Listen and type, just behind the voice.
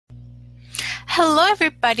Hello,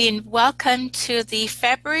 everybody, and welcome to the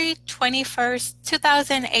February 21st,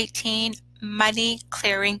 2018 Money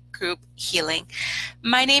Clearing Group Healing.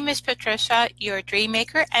 My name is Patricia, your dream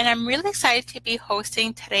maker, and I'm really excited to be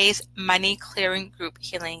hosting today's Money Clearing Group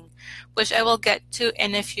Healing, which I will get to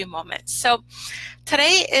in a few moments. So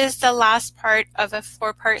today is the last part of a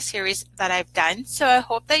 4-part series that I've done, so I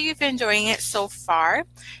hope that you've been enjoying it so far.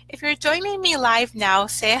 If you're joining me live now,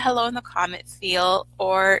 say hello in the comment field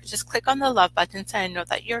or just click on the love button so I know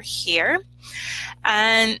that you're here.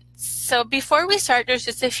 And so before we start, there's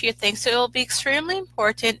just a few things. So it will be extremely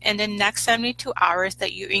important in the next 72 hours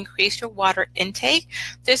that you increase your water intake.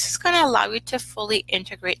 This is going to allow you to fully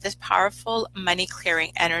integrate this powerful money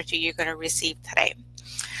clearing energy you're going to receive today.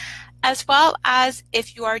 As well as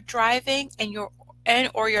if you are driving and you're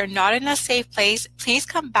not in a safe place, please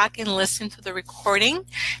come back and listen to the recording,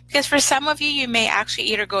 because for some of you, you may actually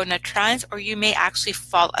either go in a trance or you may actually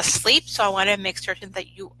fall asleep. So I want to make certain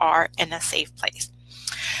that you are in a safe place.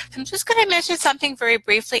 So I'm just going to mention something very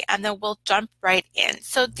briefly and then we'll jump right in.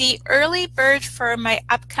 So the early bird for my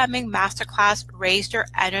upcoming masterclass, Raise Your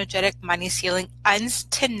Energetic Money Ceiling, ends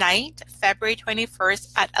tonight, February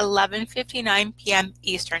 21st at 11:59 p.m.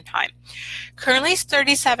 Eastern Time. Currently it's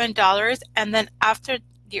 $37, and then after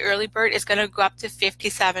the early bird is going to go up to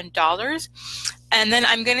 $57. And then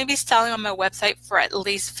I'm going to be selling on my website for at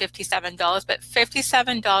least $57, but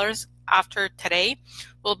 $57 after today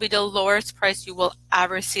will be the lowest price you will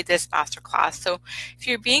ever see this masterclass. So if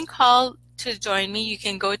you're being called to join me, you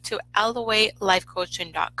can go to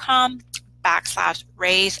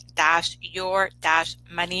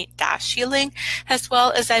elevate-lifecoaching.com/raise-your-money-healing, as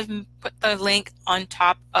well as I've put the link on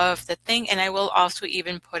top of the thing, and I will also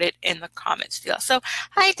even put it in the comments field. So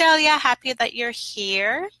hi Delia, happy that you're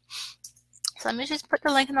here. So let me just put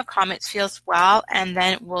the link in the comments field as well, and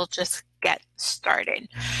then we'll just get started.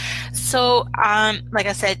 So like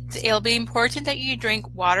I said, it'll be important that you drink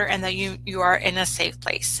water and that you are in a safe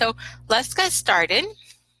place. So let's get started.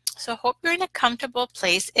 So hope you're in a comfortable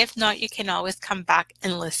place. If not, you can always come back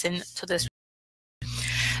and listen to this.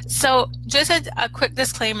 So just a quick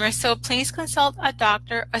disclaimer. So please consult a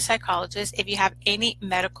doctor or psychologist if you have any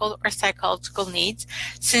medical or psychological needs,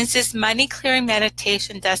 since this money clearing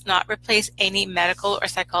meditation does not replace any medical or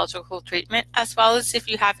psychological treatment, as well as if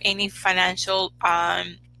you have any financial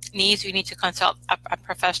needs, you need to consult a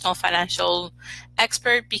professional financial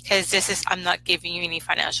expert, because I'm not giving you any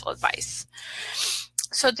financial advice.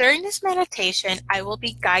 So during this meditation, I will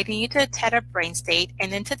be guiding you to the Theta brain state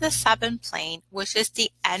and into the 7th plane, which is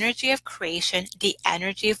the energy of creation, the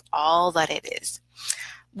energy of all that it is.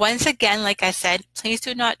 Once again, like I said, please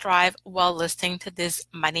do not drive while listening to this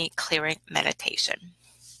money clearing meditation.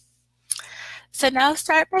 So now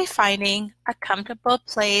start by finding a comfortable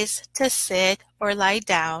place to sit or lie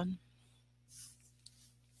down.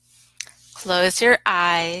 Close your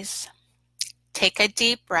eyes, take a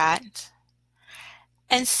deep breath,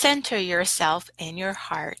 and center yourself in your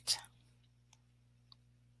heart.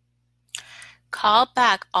 Call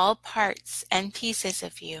back all parts and pieces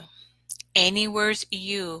of you, anywhere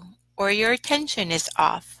you or your attention is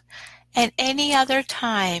off, and any other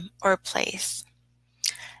time or place.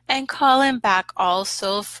 And calling back all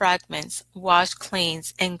soul fragments, washed clean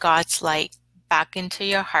in God's light, back into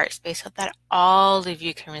your heart space so that all of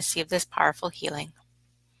you can receive this powerful healing.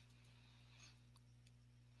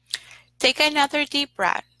 Take another deep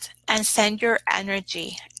breath and send your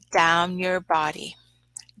energy down your body,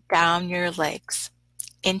 down your legs,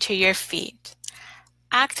 into your feet,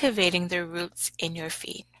 activating the roots in your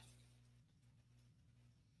feet.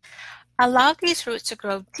 Allow these roots to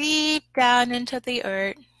grow deep down into the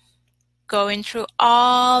earth, going through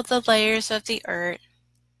all the layers of the earth,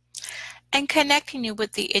 and connecting you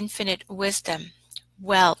with the infinite wisdom,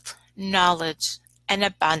 wealth, knowledge, and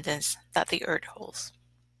abundance that the earth holds.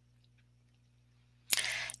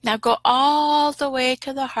 Now go all the way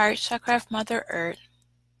to the heart chakra of Mother Earth,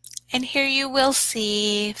 and here you will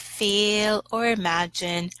see, feel, or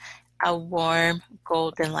imagine a warm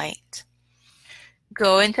golden light.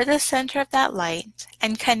 Go into the center of that light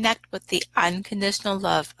and connect with the unconditional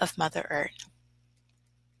love of Mother Earth.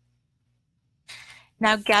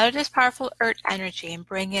 Now gather this powerful earth energy and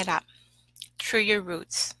bring it up through your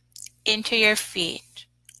roots, into your feet,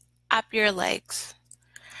 up your legs,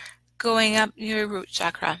 going up your root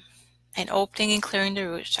chakra and opening and clearing the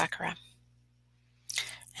root chakra.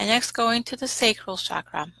 And next going to the sacral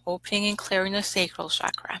chakra, opening and clearing the sacral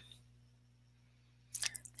chakra.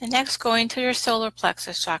 And next going to your solar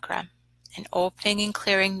plexus chakra and opening and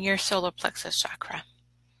clearing your solar plexus chakra.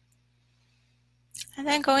 And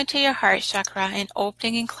then going to your heart chakra and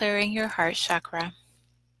opening and clearing your heart chakra.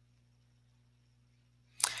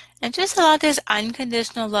 And just allow this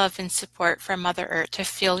unconditional love and support from Mother Earth to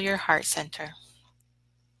fill your heart center.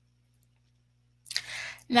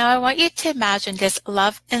 Now I want you to imagine this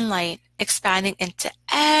love and light expanding into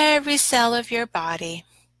every cell of your body.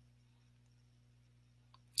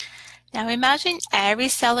 Now imagine every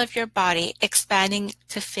cell of your body expanding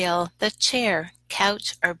to fill the chair,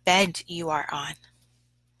 couch, or bed you are on.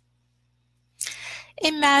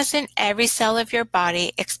 Imagine every cell of your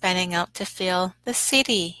body expanding out to fill the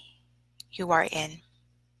city you are in,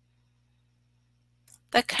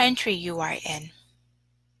 the country you are in,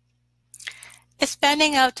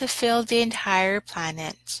 expanding out to fill the entire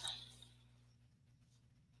planet.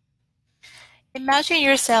 Imagine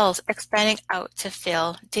your cells expanding out to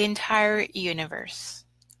fill the entire universe,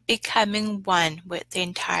 becoming one with the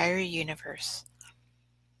entire universe.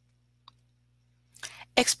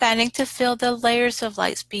 Expanding to fill the layers of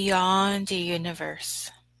lights beyond the universe,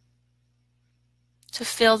 to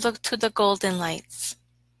fill to the golden lights.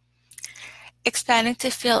 Expanding to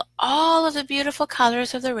fill all of the beautiful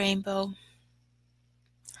colors of the rainbow.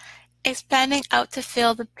 Expanding out to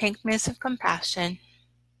fill the pink mist of compassion.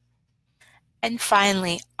 And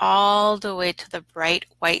finally, all the way to the bright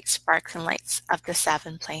white sparkling lights of the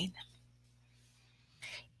seventh plane.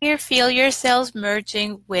 Here, feel your cells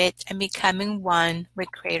merging with and becoming one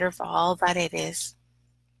with Creator of all that it is.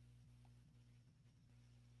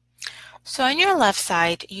 So on your left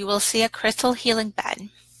side, you will see a crystal healing bed.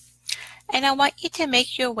 And I want you to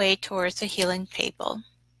make your way towards the healing table.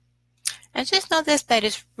 And just know this bed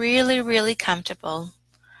is really, really comfortable.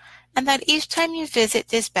 And that each time you visit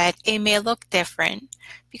this bed, it may look different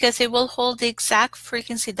because it will hold the exact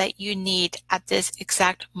frequency that you need at this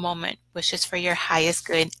exact moment, which is for your highest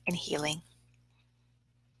good and healing.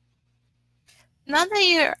 Now that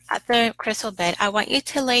you're at the crystal bed, I want you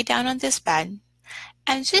to lay down on this bed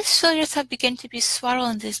and just feel yourself begin to be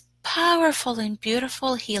swaddled in this powerful and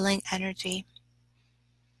beautiful healing energy.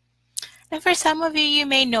 And for some of you, you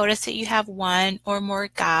may notice that you have one or more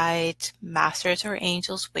guides, masters, or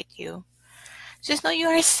angels with you. Just know you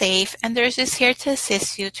are safe and they're just here to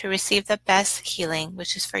assist you to receive the best healing,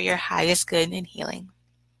 which is for your highest good and healing.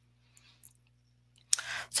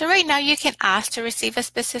 So right now you can ask to receive a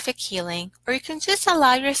specific healing, or you can just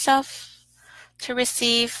allow yourself to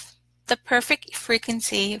receive the perfect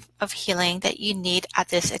frequency of healing that you need at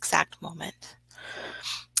this exact moment.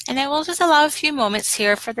 And I will just allow a few moments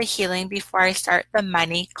here for the healing before I start the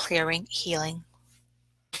money clearing healing.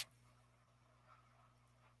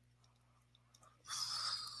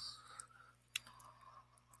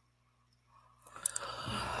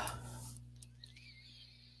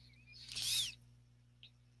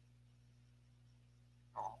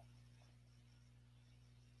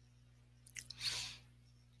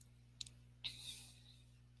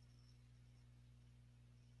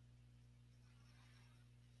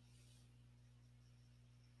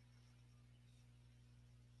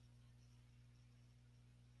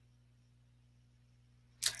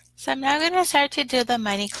 So I'm now going to start to do the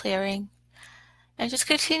money clearing. And just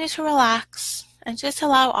continue to relax and just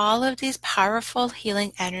allow all of these powerful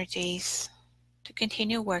healing energies to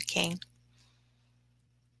continue working.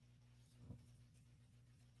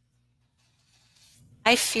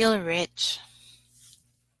 I feel rich.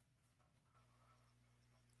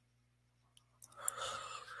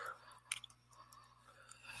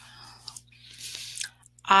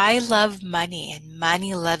 I love money and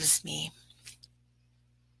money loves me.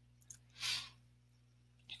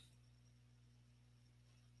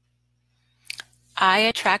 I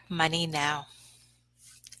attract money now.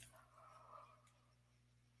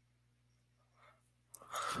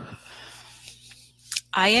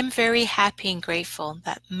 I am very happy and grateful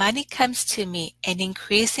that money comes to me in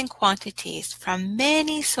increasing quantities from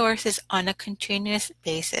many sources on a continuous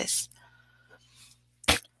basis.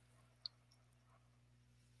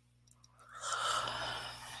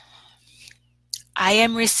 I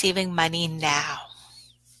am receiving money now.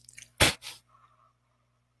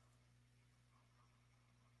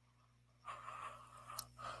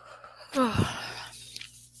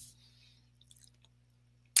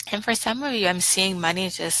 And for some of you, I'm seeing money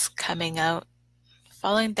just coming out,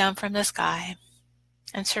 falling down from the sky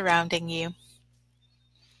and surrounding you.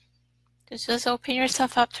 Just open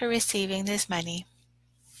yourself up to receiving this money.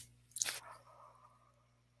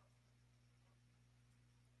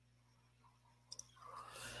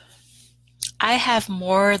 I have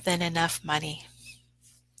more than enough money.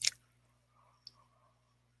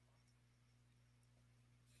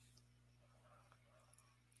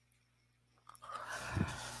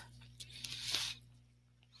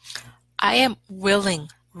 I am willing,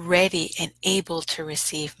 ready, and able to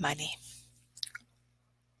receive money.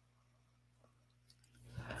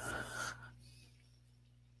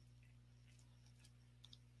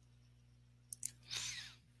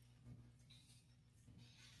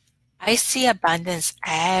 I see abundance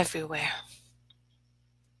everywhere.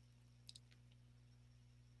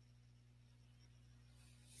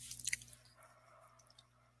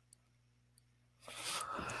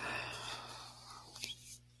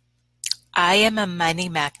 I am a money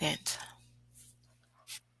magnet,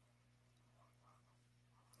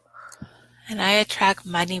 and I attract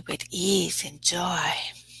money with ease and joy.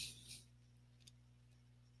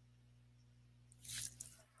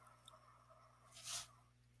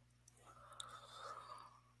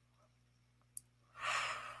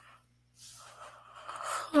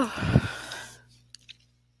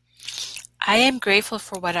 I am grateful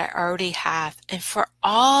for what I already have and for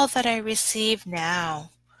all that I receive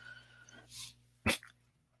now.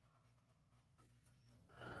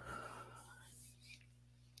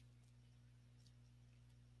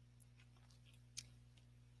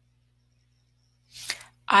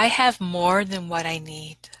 I have more than what I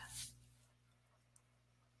need.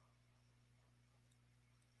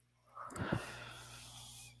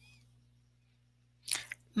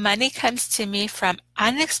 Money comes to me from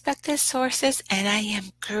unexpected sources, and I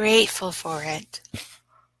am grateful for it.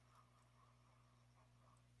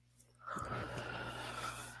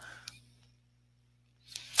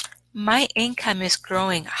 My income is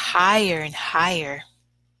growing higher and higher.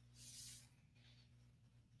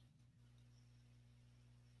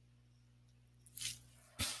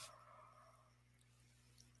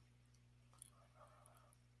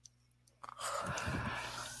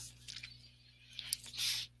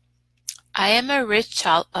 I am a rich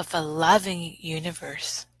child of a loving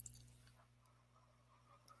universe.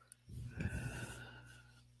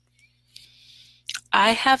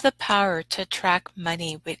 I have the power to attract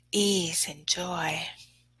money with ease and joy.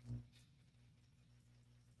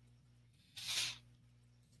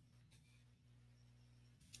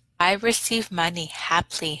 I receive money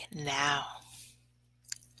happily now.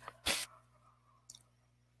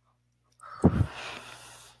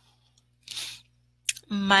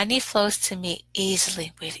 Money flows to me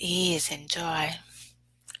easily with ease and joy.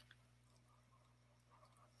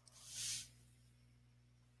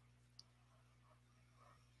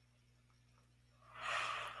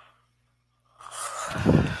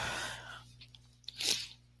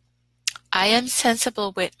 I am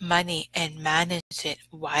sensible with money and manage it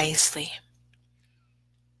wisely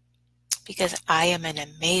because I am an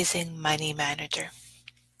amazing money manager.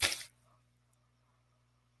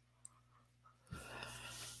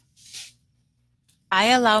 I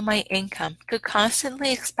allow my income to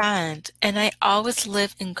constantly expand, and I always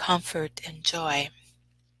live in comfort and joy.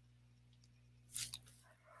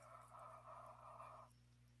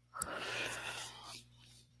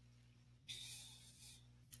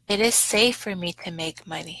 It is safe for me to make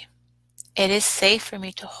money. It is safe for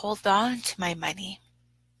me to hold on to my money.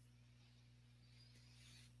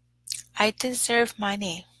 I deserve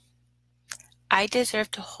money. I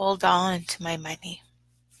deserve to hold on to my money.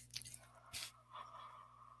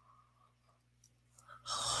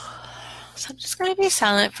 So I'm just going to be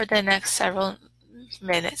silent for the next several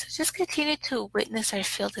minutes. Just continue to witness or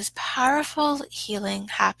feel this powerful healing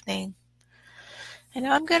happening. And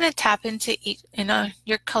now I'm going to tap into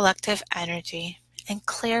your collective energy and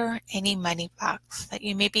clear any money blocks that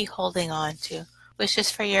you may be holding on to, which is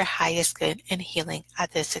for your highest good and healing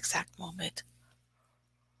at this exact moment.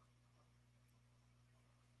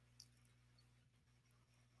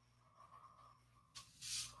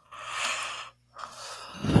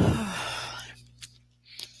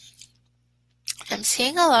 I'm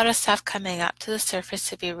seeing a lot of stuff coming up to the surface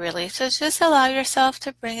to be released, so just allow yourself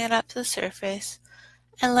to bring it up to the surface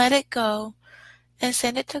and let it go and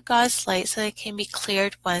send it to God's light so it can be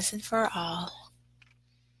cleared once and for all.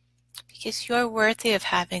 Because you're worthy of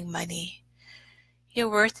having money. You're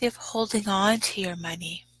worthy of holding on to your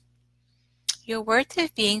money. You're worthy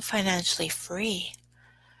of being financially free.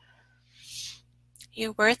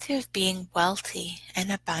 You're worthy of being wealthy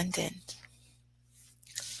and abundant.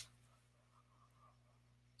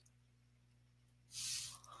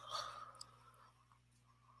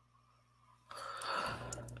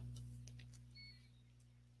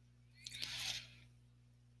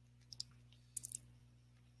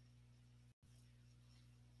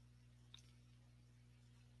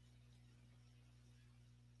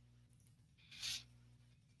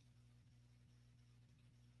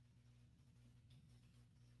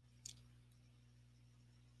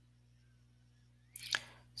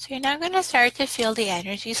 So you're now going to start to feel the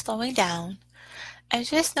energy slowing down. And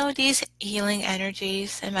just know these healing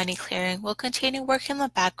energies and money clearing will continue working in the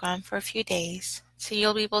background for a few days. So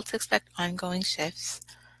you'll be able to expect ongoing shifts.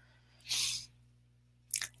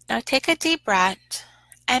 Now take a deep breath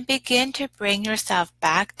and begin to bring yourself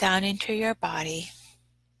back down into your body.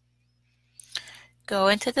 Go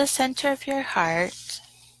into the center of your heart.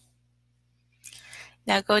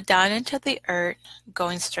 Now go down into the earth,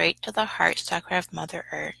 going straight to the heart chakra of Mother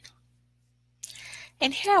Earth.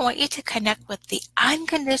 And here I want you to connect with the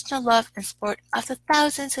unconditional love and support of the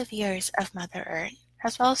thousands of years of Mother Earth,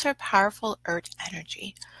 as well as her powerful earth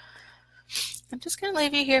energy. I'm just going to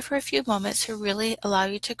leave you here for a few moments to really allow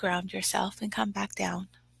you to ground yourself and come back down.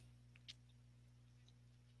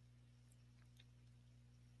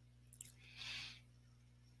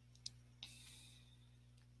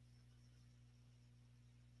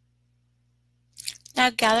 Now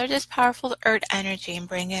gather this powerful earth energy and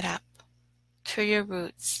bring it up through your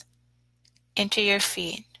roots, into your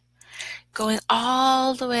feet, going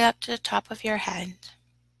all the way up to the top of your head.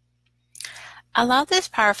 Allow this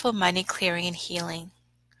powerful money clearing and healing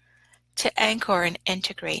to anchor and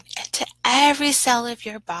integrate into every cell of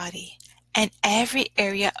your body and every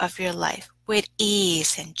area of your life with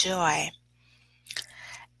ease and joy.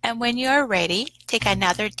 And when you are ready, take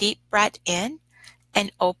another deep breath in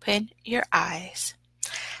and open your eyes.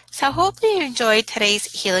 So I hope you enjoyed today's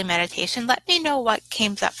healing meditation. Let me know what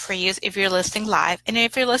came up for you if you're listening live. And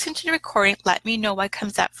if you're listening to the recording, let me know what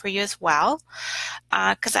comes up for you as well.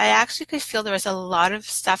 Because I actually could feel there was a lot of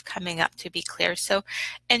stuff coming up to be clear. So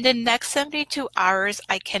in the next 72 hours,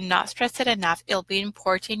 I cannot stress it enough. It'll be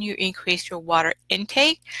important you increase your water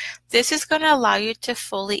intake. This is going to allow you to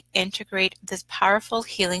fully integrate this powerful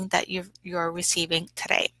healing that you're receiving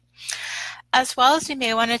today. As well as you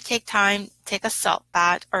may want to take a salt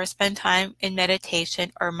bath, or spend time in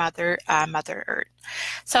meditation or Mother Earth.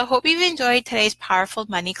 So I hope you've enjoyed today's powerful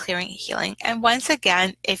money clearing healing. And once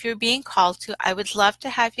again, if you're being called to, I would love to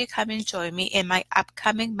have you come and join me in my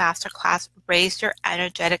upcoming masterclass, Raise Your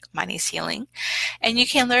Energetic Money Healing. And you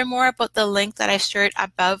can learn more about the link that I've shared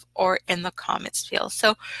above or in the comments field.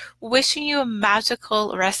 So wishing you a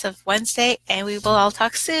magical rest of Wednesday, and we will all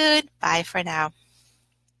talk soon. Bye for now.